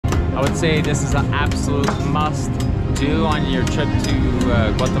I would say this is an absolute must-do on your trip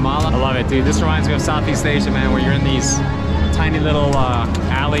to Guatemala. I love it, dude. This reminds me of Southeast Asia, man, where you're in these tiny little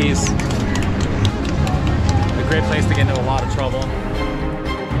alleys. A great place to get into a lot of trouble.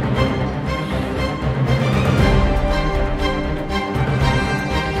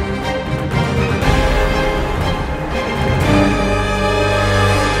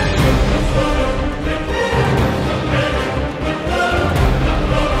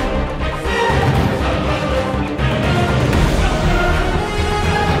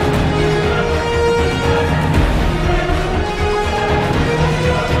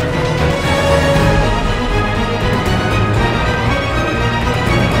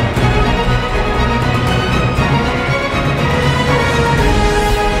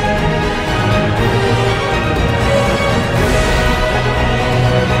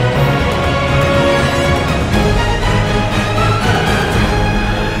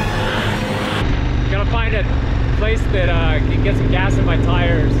 Get some gas in my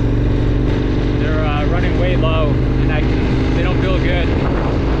tires. They're running way low and they don't feel good.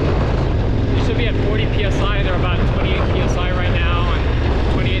 They should be at 40 psi. They're about 28 psi right now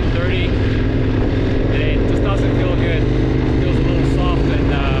and 28 and 30. And it just doesn't feel good. It feels a little soft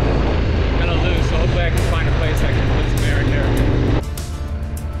and kind of loose. So hopefully I can find a place I can put some air in here.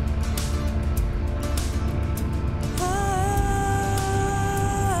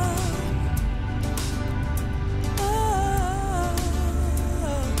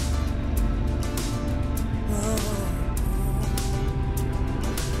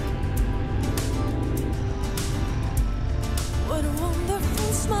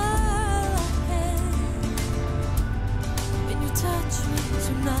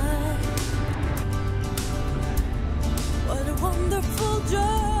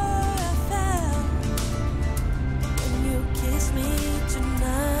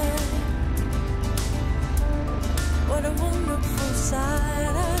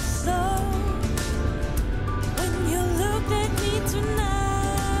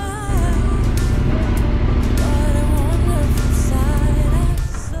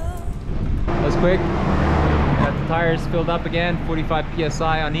 Quick, got the tires filled up again, 45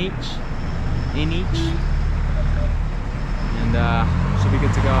 psi on each, and should be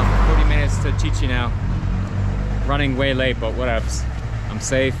good to go. 40 minutes to Chichi now. Running way late, but whatevs. I'm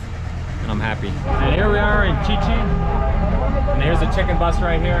safe and I'm happy. And here we are in Chichi, and here's a chicken bus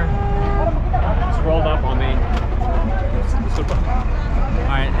right here. Just rolled up on me. Super. All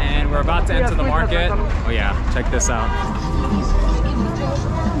right, and we're about to enter the market. Oh yeah, check this out.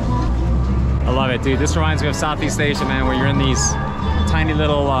 I love it, dude. This reminds me of Southeast Asia, man, where you're in these tiny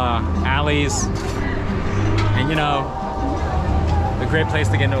little alleys. And you know, a great place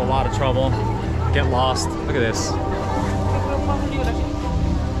to get into a lot of trouble, get lost. Look at this. Oh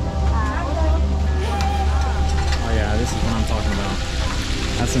yeah, this is what I'm talking about.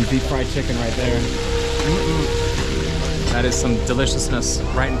 That's some deep fried chicken right there. That is some deliciousness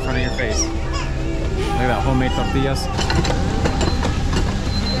right in front of your face. Look at that, homemade tortillas.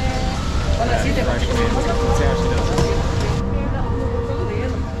 Let's see how she does it.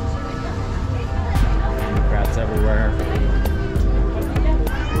 Handicrafts everywhere.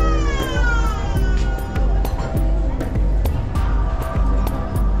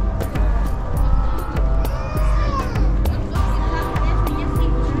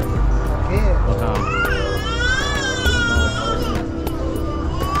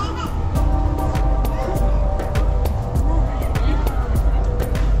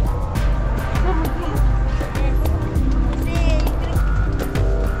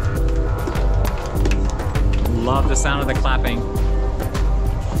 Love the sound of the clapping.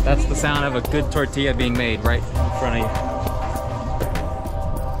 That's the sound of a good tortilla being made right in front of you.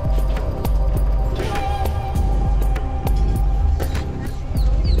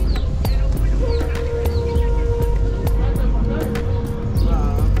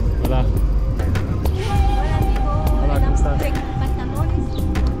 Hola. Hola, ¿cómo estás?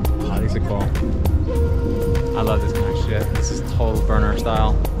 Oh, these are cool. I love this kind of shit. This is total burner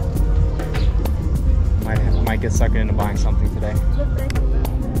style. Might get suckered into buying something today.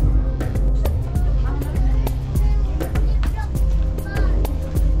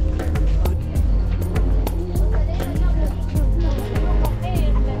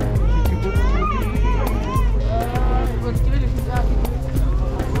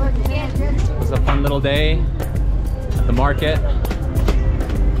 It was a fun little day at the market.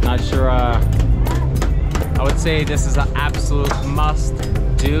 Not sure, I would say this is an absolute must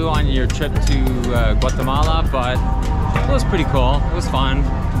do on your trip to Guatemala, but it was pretty cool. It was fun.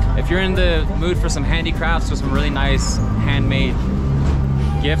 If you're in the mood for some handicrafts with some really nice handmade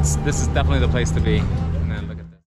gifts, this is definitely the place to be.